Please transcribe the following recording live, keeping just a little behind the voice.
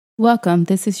Welcome.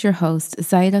 This is your host,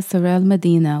 Zaida Sorel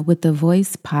Medina with the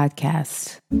Voice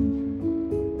Podcast.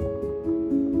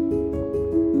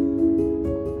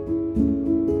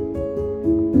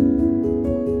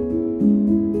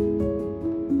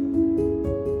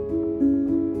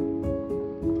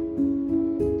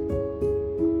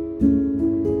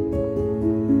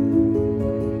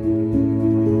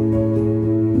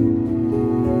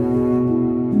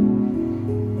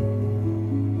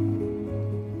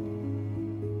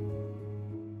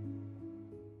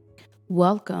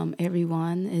 Welcome,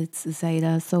 everyone. It's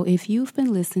Zaida. So, if you've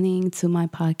been listening to my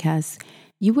podcast,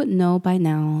 you would know by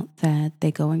now that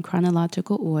they go in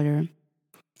chronological order.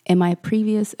 In my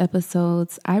previous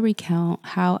episodes, I recount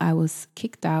how I was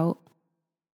kicked out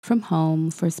from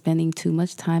home for spending too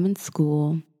much time in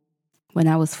school when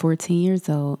I was 14 years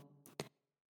old.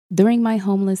 During my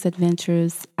homeless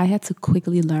adventures, I had to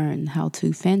quickly learn how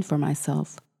to fend for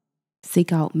myself,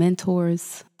 seek out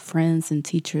mentors, friends, and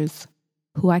teachers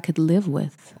who I could live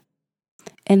with.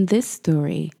 In this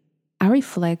story, I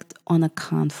reflect on a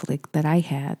conflict that I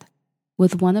had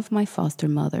with one of my foster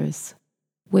mothers,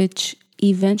 which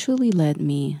eventually led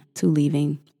me to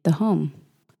leaving the home.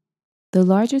 The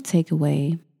larger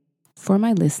takeaway for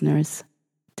my listeners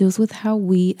deals with how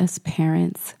we as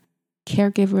parents,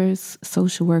 caregivers,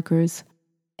 social workers,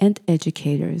 and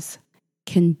educators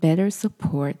can better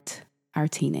support our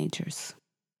teenagers.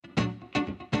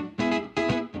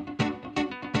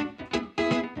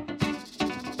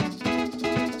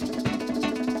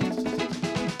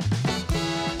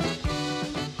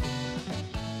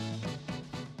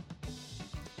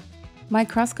 My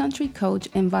cross-country coach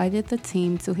invited the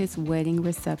team to his wedding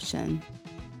reception.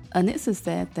 Anissa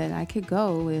said that I could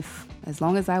go as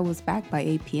long as I was back by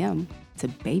 8 p.m. to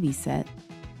babysit.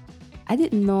 I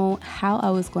didn't know how I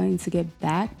was going to get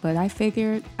back, but I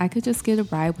figured I could just get a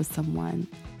ride with someone.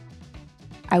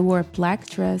 I wore a black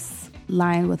dress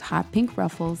lined with hot pink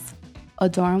ruffles,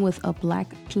 adorned with a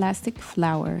black plastic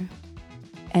flower,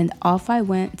 and off I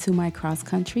went to my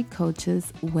cross-country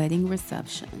coach's wedding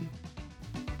reception.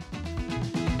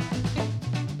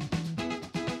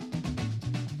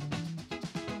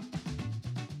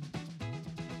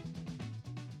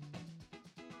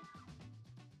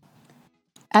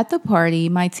 At the party,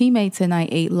 my teammates and I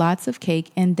ate lots of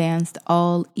cake and danced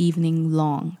all evening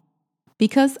long.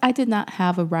 Because I did not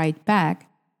have a ride back,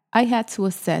 I had to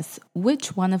assess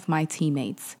which one of my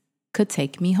teammates could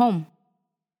take me home.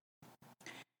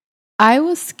 I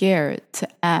was scared to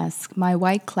ask my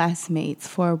white classmates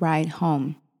for a ride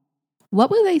home. What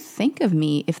would they think of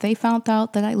me if they found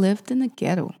out that I lived in the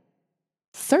ghetto?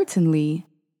 Certainly,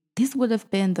 this would have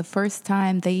been the first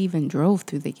time they even drove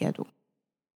through the ghetto.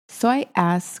 So I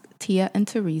asked Tia and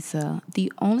Teresa, the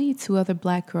only two other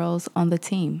Black girls on the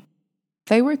team.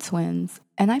 They were twins,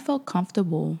 and I felt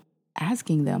comfortable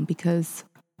asking them because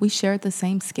we shared the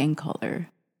same skin color.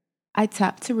 I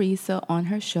tapped Teresa on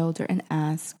her shoulder and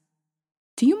asked,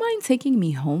 "Do you mind taking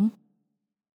me home?"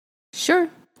 "Sure,"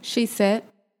 she said.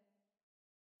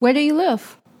 "Where do you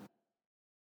live?"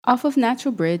 "Off of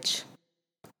Natural Bridge."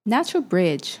 "Natural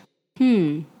Bridge?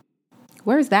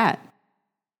 Where's that?"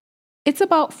 "It's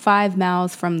about 5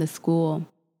 miles from the school.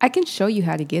 I can show you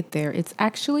how to get there. It's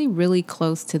actually really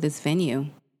close to this venue."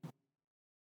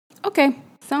 "Okay,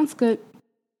 sounds good,"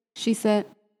 she said,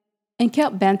 and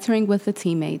kept bantering with the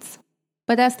teammates.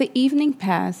 But as the evening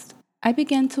passed, I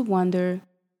began to wonder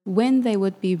when they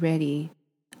would be ready.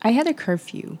 I had a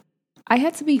curfew. I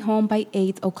had to be home by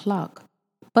 8 o'clock.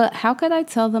 But how could I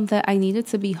tell them that I needed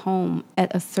to be home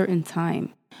at a certain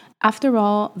time? After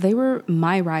all, they were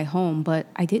my ride home, but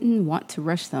I didn't want to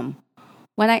rush them.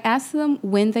 When I asked them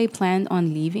when they planned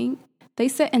on leaving, they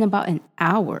said in about an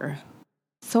hour.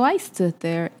 So I stood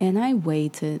there and I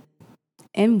waited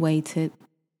and waited,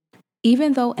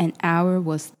 even though an hour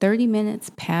was 30 minutes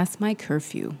past my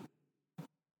curfew.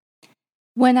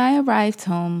 When I arrived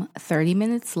home 30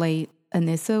 minutes late,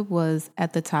 Anissa was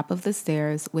at the top of the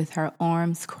stairs with her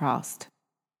arms crossed.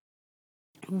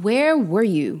 "Where were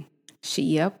you?" she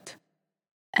yelped.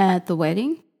 "At the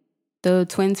wedding. The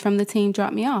twins from the team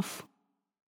dropped me off."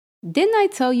 "Didn't I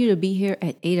tell you to be here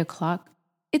at 8 o'clock?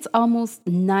 It's almost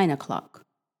 9 o'clock.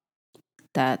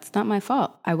 "That's not my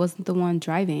fault. I wasn't the one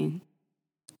driving."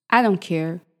 "I don't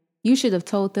care. You should have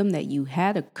told them that you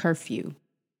had a curfew."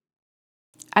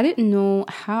 I didn't know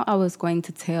how I was going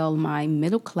to tell my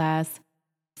middle-class,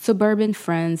 suburban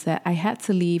friends that I had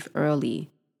to leave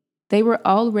early. They were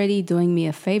already doing me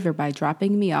a favor by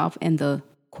dropping me off in the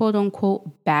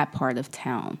quote-unquote bad part of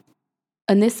town.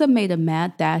 Anissa made a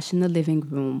mad dash in the living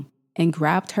room and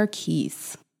grabbed her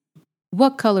keys.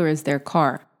 "What color is their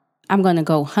car? I'm going to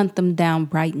go hunt them down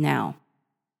right now."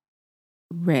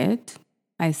 Red,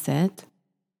 I said.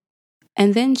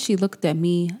 And then she looked at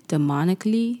me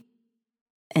demonically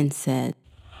and said,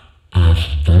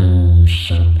 If there's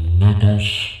some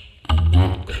niggas in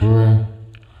that crew,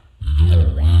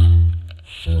 you're in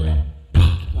for a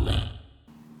big one.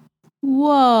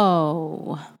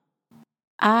 Whoa!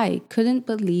 I couldn't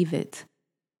believe it.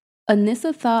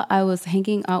 Anissa thought I was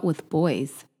hanging out with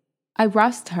boys. I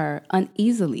rushed her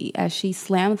uneasily as she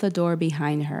slammed the door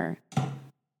behind her.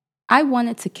 I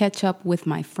wanted to catch up with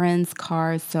my friend's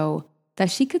car so that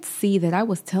she could see that I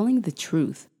was telling the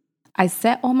truth. I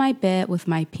sat on my bed with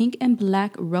my pink and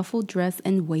black ruffled dress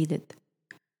and waited.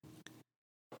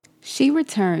 She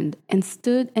returned and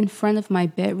stood in front of my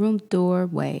bedroom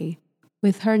doorway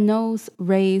with her nose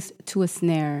raised to a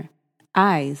snare,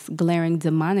 eyes glaring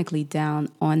demonically down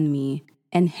on me,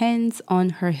 and hands on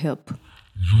her hip.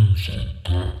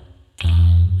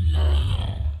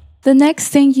 The next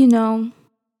thing you know,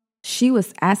 she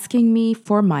was asking me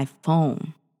for my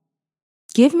phone.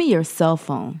 Give me your cell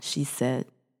phone, she said.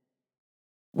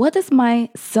 What does my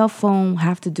cell phone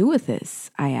have to do with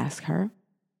this? I asked her.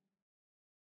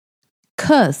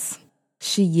 'Cause,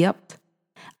 she yelped,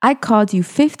 I called you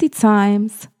 50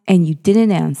 times and you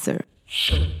didn't answer.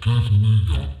 So give me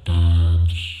your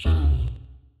dad's phone.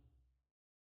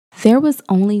 There was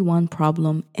only one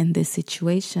problem in this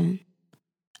situation.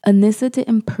 Anissa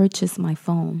didn't purchase my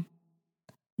phone.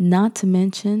 Not to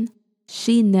mention,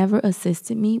 she never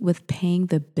assisted me with paying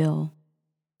the bill.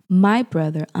 My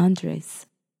brother Andres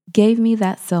gave me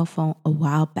that cell phone a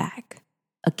while back.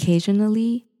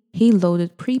 Occasionally, he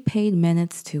loaded prepaid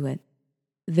minutes to it.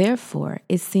 Therefore,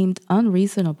 it seemed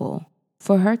unreasonable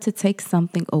for her to take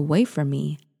something away from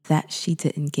me that she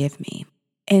didn't give me.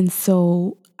 And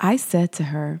so I said to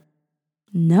her,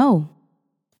 no,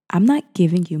 I'm not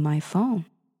giving you my phone.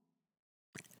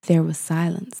 There was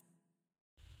silence.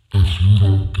 If you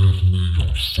don't give me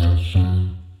your cell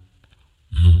phone,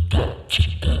 you got to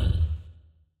go.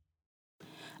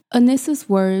 Anissa's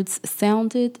words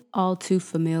sounded all too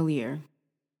familiar.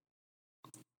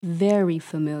 Very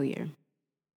familiar.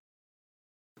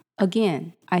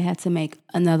 Again, I had to make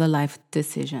another life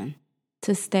decision,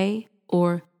 to stay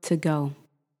or to go.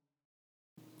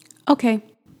 Okay,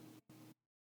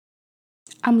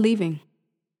 I'm leaving.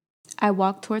 I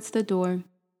walked towards the door.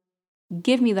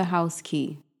 Give me the house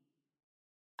key.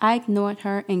 I ignored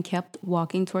her and kept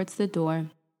walking towards the door.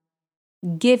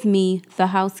 Give me the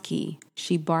house key,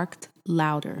 she barked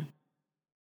louder.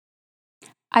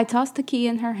 I tossed the key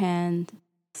in her hand,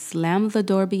 slammed the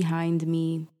door behind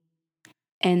me,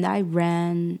 and I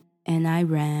ran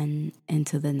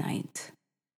into the night.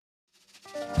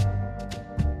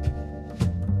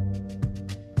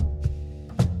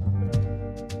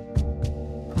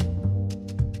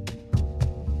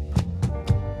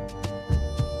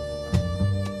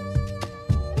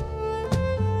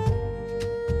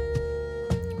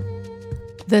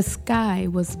 The sky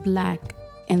was black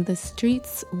and the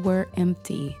streets were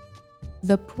empty.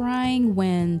 The prying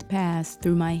wind passed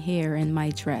through my hair and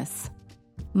my dress.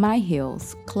 My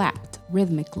heels clapped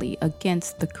rhythmically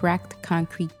against the cracked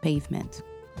concrete pavement.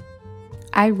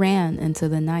 I ran into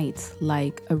the night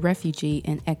like a refugee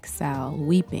in exile,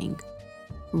 weeping,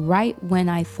 right when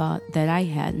I thought that I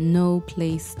had no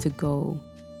place to go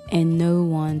and no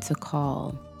one to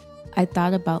call. I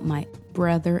thought about my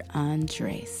brother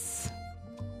Andres.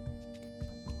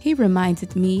 He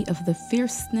reminded me of the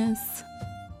fierceness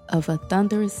of a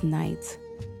thunderous night.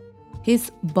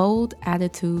 His bold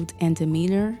attitude and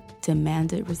demeanor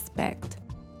demanded respect.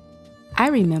 I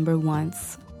remember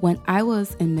once when I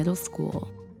was in middle school,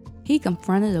 he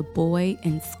confronted a boy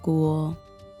in school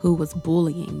who was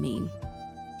bullying me.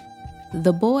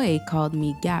 The boy called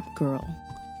me Gap Girl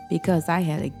because I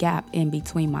had a gap in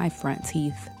between my front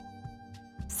teeth.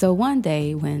 So one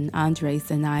day when Andres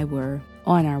and I were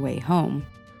on our way home,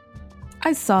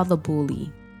 I saw the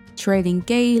bully trading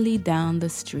gaily down the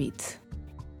street.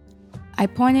 I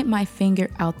pointed my finger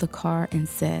out the car and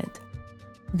said,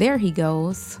 "There he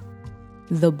goes,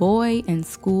 the boy in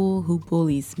school who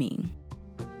bullies me."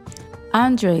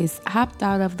 Andres hopped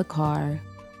out of the car,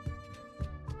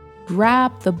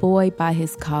 grabbed the boy by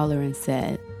his collar and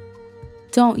said,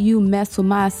 "Don't you mess with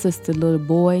my sister, little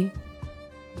boy."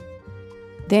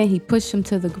 Then he pushed him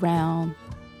to the ground,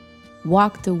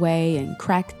 walked away, and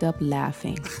cracked up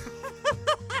laughing.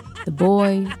 The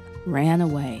boy ran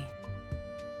away.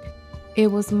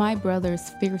 It was my brother's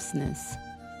fierceness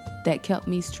that kept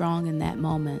me strong in that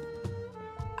moment.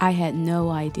 I had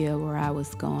no idea where I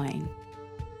was going,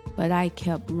 but I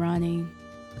kept running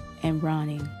and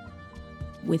running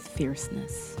with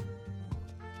fierceness.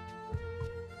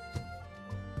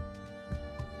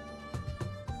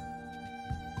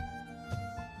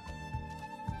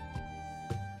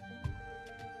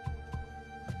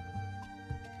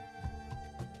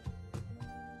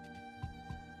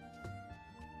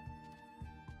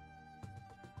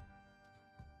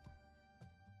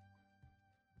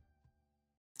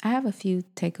 I have a few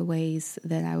takeaways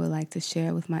that I would like to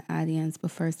share with my audience, but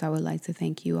first I would like to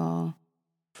thank you all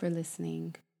for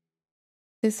listening.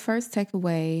 This first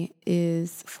takeaway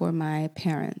is for my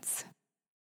parents.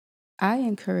 I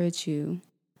encourage you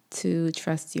to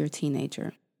trust your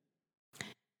teenager.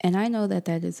 And I know that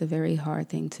that is a very hard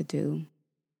thing to do,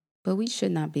 but we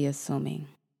should not be assuming.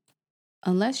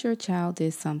 Unless your child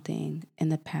did something in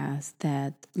the past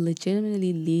that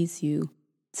legitimately leads you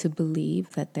to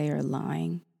believe that they are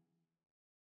lying,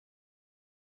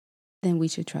 then we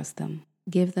should trust them.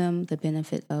 Give them the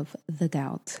benefit of the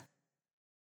doubt.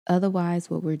 Otherwise,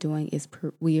 what we're doing is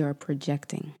we are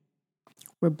projecting.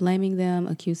 We're blaming them,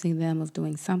 accusing them of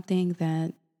doing something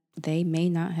that they may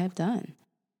not have done.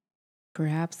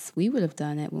 Perhaps we would have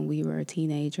done it when we were a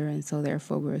teenager, and so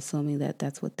therefore we're assuming that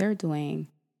that's what they're doing.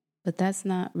 But that's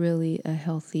not really a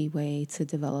healthy way to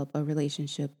develop a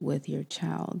relationship with your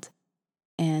child.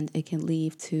 And it can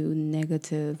lead to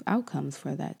negative outcomes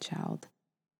for that child.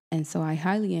 And so I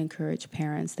highly encourage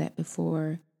parents that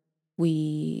before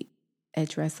we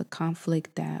address a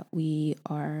conflict that we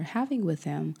are having with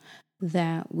them,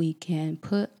 that we can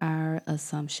put our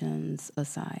assumptions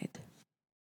aside.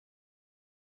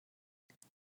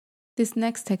 This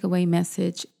next takeaway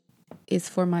message is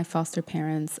for my foster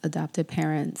parents, adopted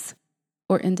parents,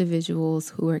 or individuals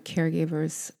who are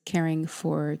caregivers caring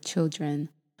for children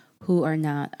who are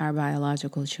not our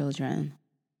biological children.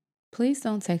 Please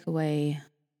don't take away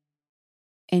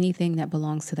anything that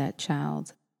belongs to that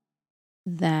child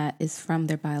that is from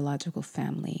their biological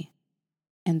family.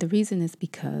 And the reason is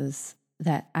because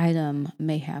that item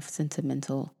may have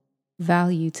sentimental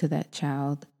value to that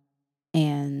child,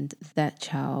 and that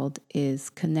child is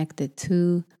connected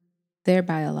to their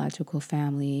biological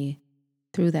family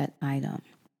through that item.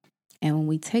 And when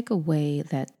we take away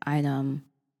that item,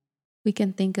 we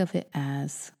can think of it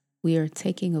as we are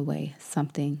taking away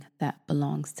something that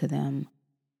belongs to them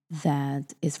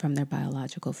that is from their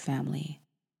biological family.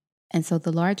 And so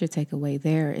the larger takeaway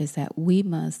there is that we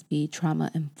must be trauma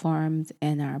informed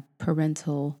in our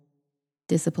parental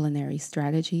disciplinary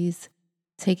strategies.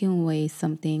 Taking away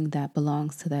something that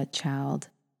belongs to that child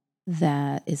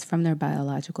that is from their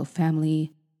biological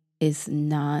family is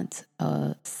not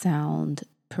a sound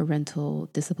parental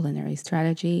disciplinary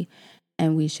strategy.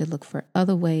 And we should look for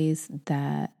other ways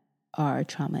that are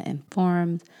trauma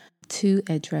informed to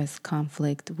address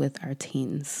conflict with our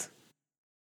teens.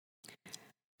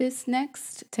 This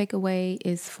next takeaway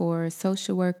is for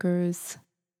social workers,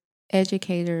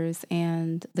 educators,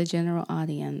 and the general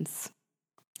audience.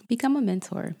 Become a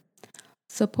mentor.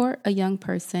 Support a young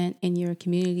person in your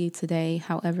community today,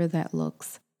 however that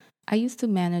looks. I used to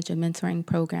manage a mentoring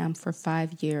program for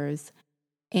 5 years,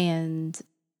 and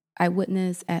I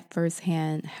witnessed at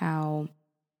firsthand how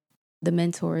the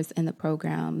mentors in the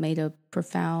program made a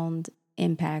profound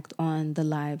impact on the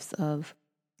lives of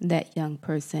that young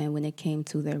person when it came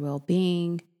to their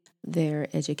well-being, their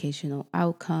educational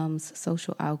outcomes,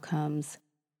 social outcomes.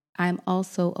 I'm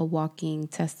also a walking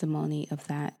testimony of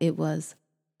that. It was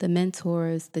the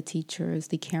mentors, the teachers,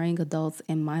 the caring adults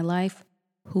in my life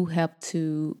who helped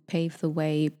to pave the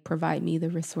way, provide me the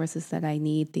resources that I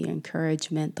need, the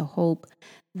encouragement, the hope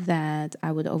that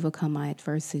I would overcome my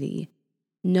adversity.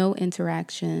 No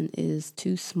interaction is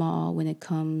too small when it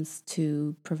comes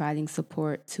to providing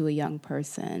support to a young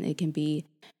person. It can be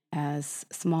as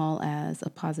small as a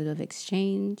positive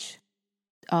exchange,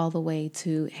 all the way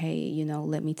to, hey,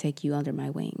 let me take you under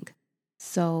my wing.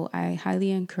 So I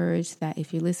highly encourage that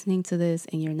if you're listening to this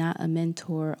and you're not a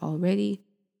mentor already,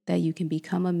 that you can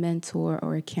become a mentor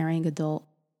or a caring adult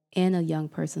in a young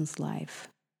person's life.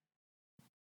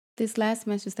 This last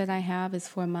message that I have is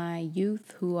for my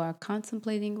youth who are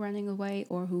contemplating running away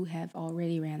or who have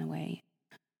already ran away.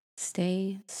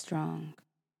 Stay strong.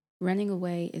 Running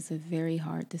away is a very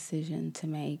hard decision to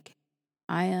make.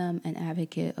 I am an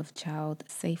advocate of child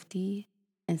safety,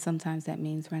 and sometimes that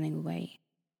means running away.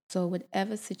 So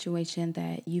whatever situation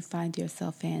that you find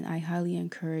yourself in, I highly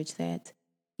encourage that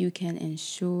you can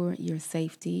ensure your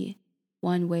safety.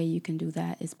 One way you can do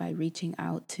that is by reaching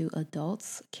out to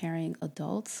adults, caring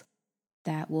adults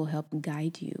that will help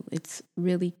guide you. It's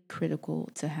really critical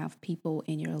to have people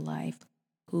in your life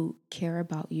who care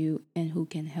about you and who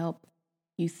can help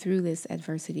you through this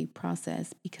adversity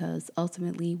process, because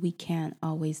ultimately we can't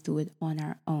always do it on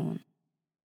our own.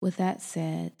 With that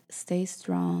said, stay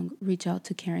strong, reach out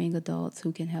to caring adults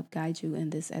who can help guide you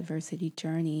in this adversity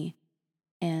journey.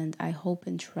 And I hope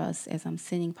and trust, as I'm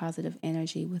sending positive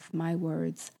energy with my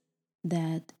words,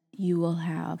 that you will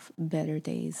have better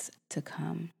days to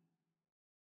come.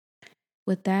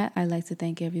 With that, I'd like to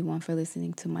thank everyone for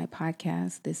listening to my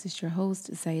podcast. This is your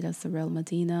host, Saida Sorrell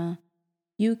Medina.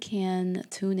 You can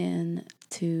tune in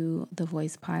to the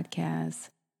Voice Podcast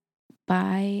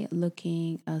by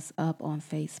looking us up on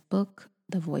Facebook,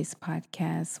 the Voice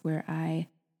Podcast, where I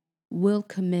will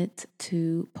commit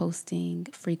to posting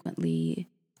frequently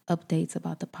updates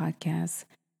about the podcast.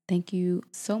 Thank you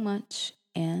so much,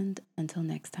 and until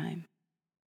next time.